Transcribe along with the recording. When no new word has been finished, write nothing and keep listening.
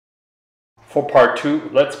For part 2,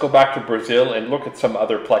 let's go back to Brazil and look at some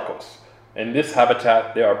other plecos. In this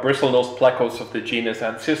habitat, there are bristlenose plecos of the genus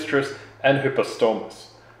Ancistrus and Hypostomus.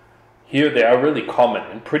 Here they are really common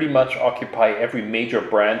and pretty much occupy every major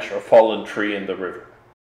branch or fallen tree in the river.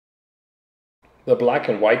 The black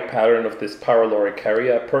and white pattern of this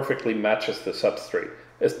Paraloricaria perfectly matches the substrate,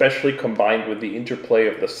 especially combined with the interplay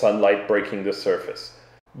of the sunlight breaking the surface.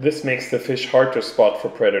 This makes the fish hard to spot for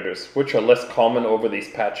predators, which are less common over these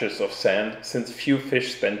patches of sand since few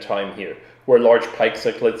fish spend time here, where large pike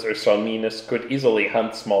cichlids or salminas could easily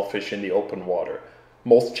hunt small fish in the open water.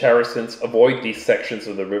 Most characins avoid these sections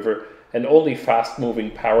of the river, and only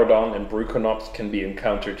fast-moving paradon and bruconops can be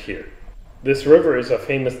encountered here. This river is a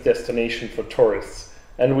famous destination for tourists,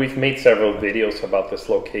 and we've made several videos about this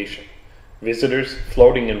location. Visitors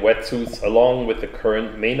floating in wetsuits along with the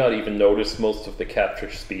current may not even notice most of the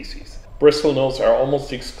catfish species. Bristlenose are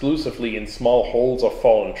almost exclusively in small holes of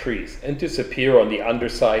fallen trees and disappear on the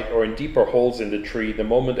underside or in deeper holes in the tree the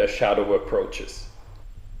moment a shadow approaches.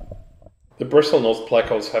 The bristlenose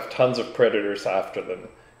plecos have tons of predators after them.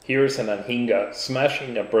 Here's an anhinga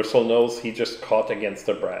smashing a bristlenose he just caught against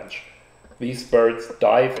a branch. These birds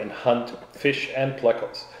dive and hunt fish and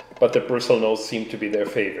plecos, but the bristlenose seem to be their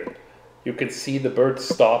favorite. You can see the birds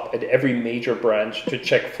stop at every major branch to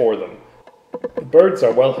check for them. The birds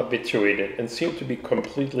are well habituated and seem to be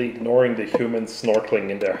completely ignoring the humans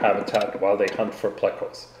snorkeling in their habitat while they hunt for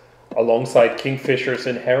plecos. Alongside kingfishers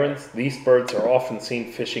and herons, these birds are often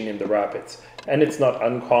seen fishing in the rapids, and it's not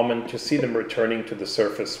uncommon to see them returning to the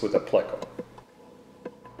surface with a pleco.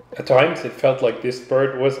 At times it felt like this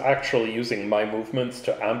bird was actually using my movements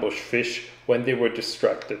to ambush fish when they were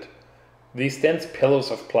distracted. These dense pillows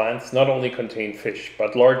of plants not only contain fish,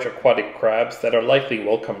 but large aquatic crabs that are likely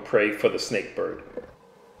welcome prey for the snakebird.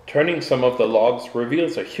 Turning some of the logs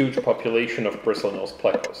reveals a huge population of bristlenose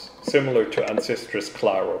plecos, similar to Ancistrus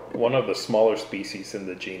claro, one of the smaller species in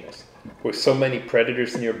the genus. With so many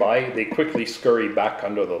predators nearby, they quickly scurry back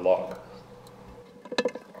under the log.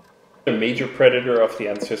 The major predator of the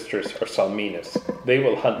Ancistrus are salminas. They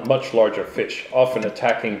will hunt much larger fish, often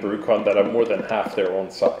attacking brucon that are more than half their own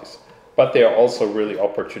size. But they are also really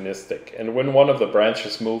opportunistic, and when one of the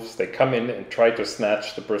branches moves, they come in and try to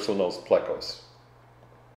snatch the bristlenose plecos.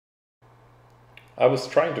 I was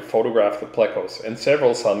trying to photograph the plecos, and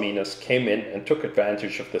several salminas came in and took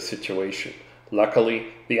advantage of the situation. Luckily,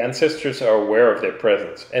 the Ancistrus are aware of their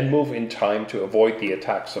presence and move in time to avoid the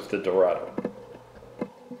attacks of the dorado.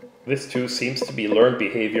 This too seems to be learned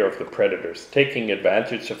behavior of the predators, taking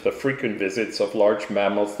advantage of the frequent visits of large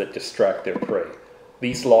mammals that distract their prey.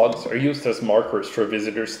 These logs are used as markers for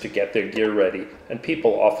visitors to get their gear ready, and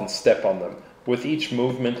people often step on them, with each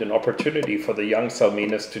movement an opportunity for the young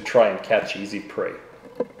salminas to try and catch easy prey.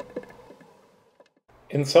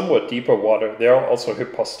 In somewhat deeper water there are also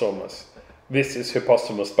Hypostomus. This is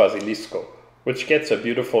Hypostomus basilisco, which gets a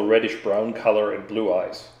beautiful reddish-brown color and blue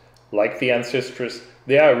eyes. Like the Ancistrus,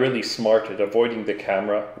 they are really smart at avoiding the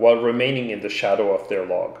camera while remaining in the shadow of their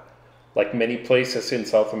log. Like many places in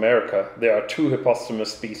South America, there are two Hypostomus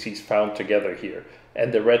species found together here,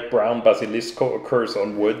 and the red-brown basilisco occurs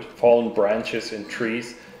on wood, fallen branches, and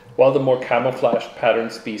trees, while the more camouflaged pattern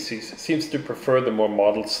species seems to prefer the more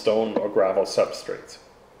mottled stone or gravel substrates.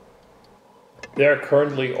 There are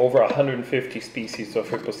currently over 150 species of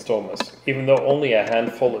Hypostomus, even though only a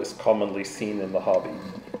handful is commonly seen in the hobby.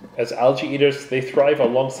 As algae eaters, they thrive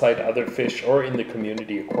alongside other fish or in the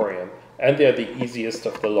community aquarium, and they are the easiest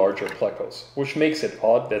of the larger plecos, which makes it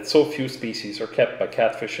odd that so few species are kept by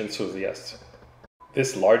catfish enthusiasts.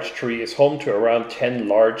 This large tree is home to around 10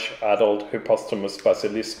 large adult Hypostomus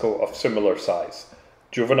basilisco of similar size.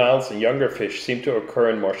 Juveniles and younger fish seem to occur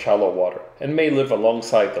in more shallow water, and may live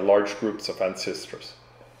alongside the large groups of Ancistrus.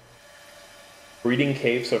 Breeding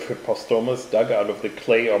caves of Hypostomus dug out of the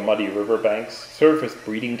clay or muddy riverbanks serve as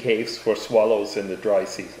breeding caves for swallows in the dry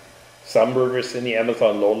season. Some rivers in the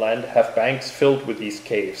Amazon lowland have banks filled with these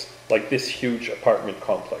caves, like this huge apartment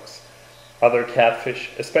complex. Other catfish,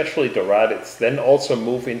 especially doradids, then also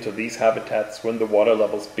move into these habitats when the water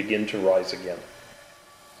levels begin to rise again.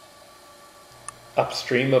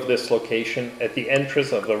 Upstream of this location, at the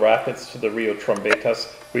entrance of the rapids to the Rio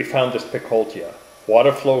Trombetas, we found this Peckoltia.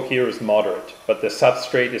 Water flow here is moderate, but the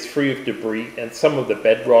substrate is free of debris and some of the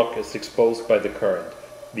bedrock is exposed by the current.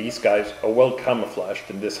 These guys are well camouflaged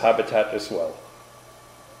in this habitat as well.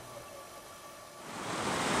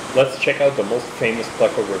 Let's check out the most famous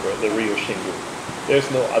pleco river, the Rio Xingu. There's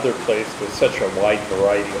no other place with such a wide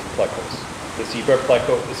variety of plecos. The zebra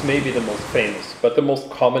pleco is maybe the most famous, but the most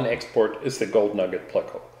common export is the gold nugget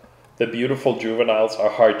pleco. The beautiful juveniles are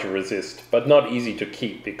hard to resist, but not easy to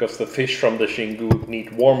keep because the fish from the Xingu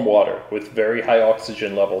need warm water with very high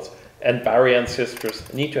oxygen levels, and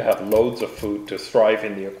Baryancistrus need to have loads of food to thrive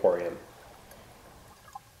in the aquarium.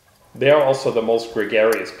 They are also the most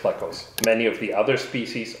gregarious plecos. Many of the other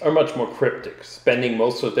species are much more cryptic, spending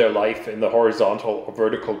most of their life in the horizontal or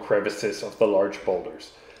vertical crevices of the large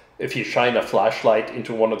boulders. If you shine a flashlight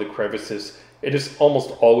into one of the crevices, it is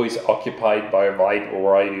almost always occupied by a wide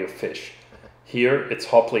variety of fish. Here it's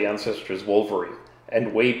Hopliancistrus wolveri,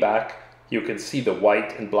 and way back you can see the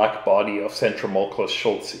white and black body of Centromolchus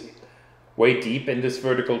schultzi. Way deep in this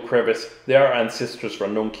vertical crevice there are Ancistrus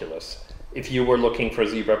ranunculus. If you were looking for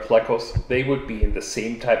zebra plecos, they would be in the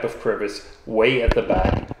same type of crevice way at the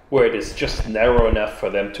back, where it is just narrow enough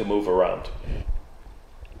for them to move around.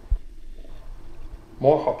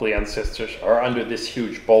 More Hopliancistrus are under this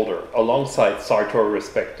huge boulder, alongside Sartor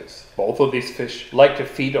respectus. Both of these fish like to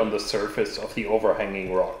feed on the surface of the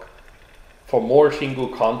overhanging rock. For more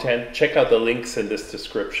Xingu content, check out the links in this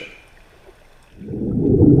description.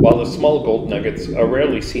 While the small gold nuggets are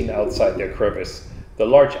rarely seen outside their crevice, the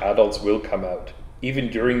large adults will come out, even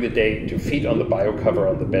during the day, to feed on the biocover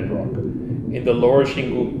on the bedrock. In the lower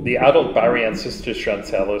Xingu, the adult Baryancistrus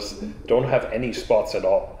transalis don't have any spots at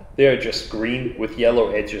all. They are just green with yellow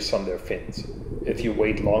edges on their fins. If you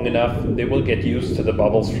wait long enough, they will get used to the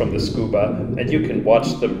bubbles from the scuba, and you can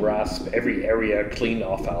watch them rasp every area clean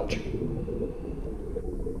off algae.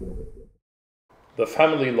 The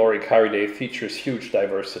family Loricariidae features huge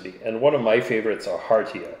diversity, and one of my favorites are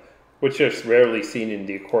Harttia, which is rarely seen in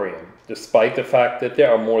the aquarium, despite the fact that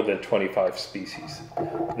there are more than 25 species.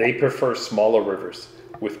 They prefer smaller rivers,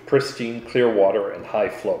 with pristine, clear water and high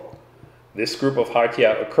flow. This group of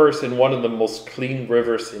Harttia occurs in one of the most clean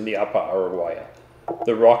rivers in the Upper Araguaia.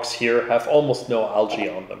 The rocks here have almost no algae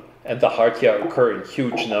on them, and the Harttia occur in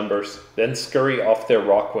huge numbers, then scurry off their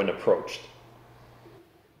rock when approached.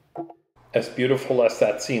 As beautiful as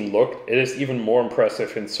that scene looked, it is even more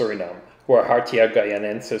impressive in Suriname, where Harttia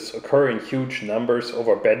guyanensis occur in huge numbers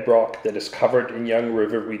over bedrock that is covered in young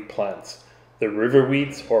riverweed plants. The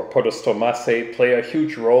riverweeds, or Podostomaceae, play a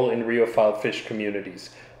huge role in rheophile fish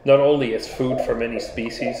communities, not only as food for many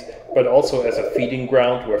species, but also as a feeding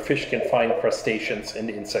ground where fish can find crustaceans and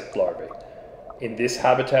insect larvae. In this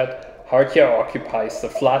habitat, Harttia occupies the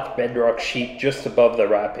flat bedrock sheet just above the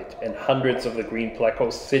rapid, and hundreds of the green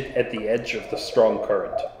plecos sit at the edge of the strong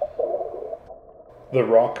current. The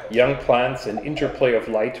rock, young plants, and interplay of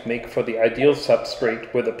light make for the ideal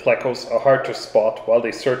substrate where the plecos are hard to spot while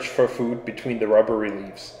they search for food between the rubbery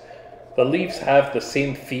leaves. The leaves have the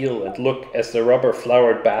same feel and look as the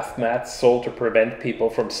rubber-flowered bath mats sold to prevent people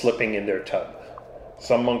from slipping in their tub.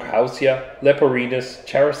 Some Monkhausia, Leporinus,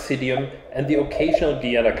 Characidium, and the occasional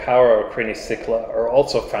Guianacara or Crinicycla are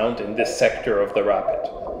also found in this sector of the rapid.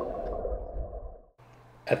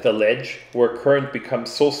 At the ledge, where current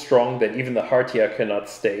becomes so strong that even the Harttia cannot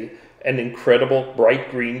stay, an incredible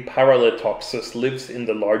bright green Paralithoxus lives in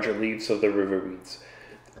the larger leaves of the riverweeds.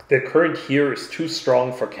 The current here is too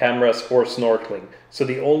strong for cameras or snorkeling, so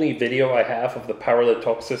the only video I have of the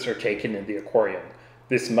Paralithoxus are taken in the aquarium.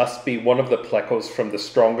 This must be one of the plecos from the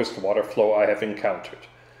strongest water flow I have encountered.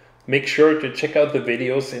 Make sure to check out the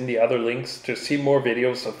videos in the other links to see more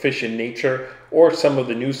videos of fish in nature or some of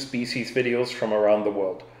the new species videos from around the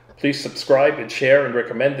world. Please subscribe and share and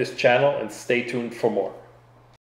recommend this channel, and stay tuned for more.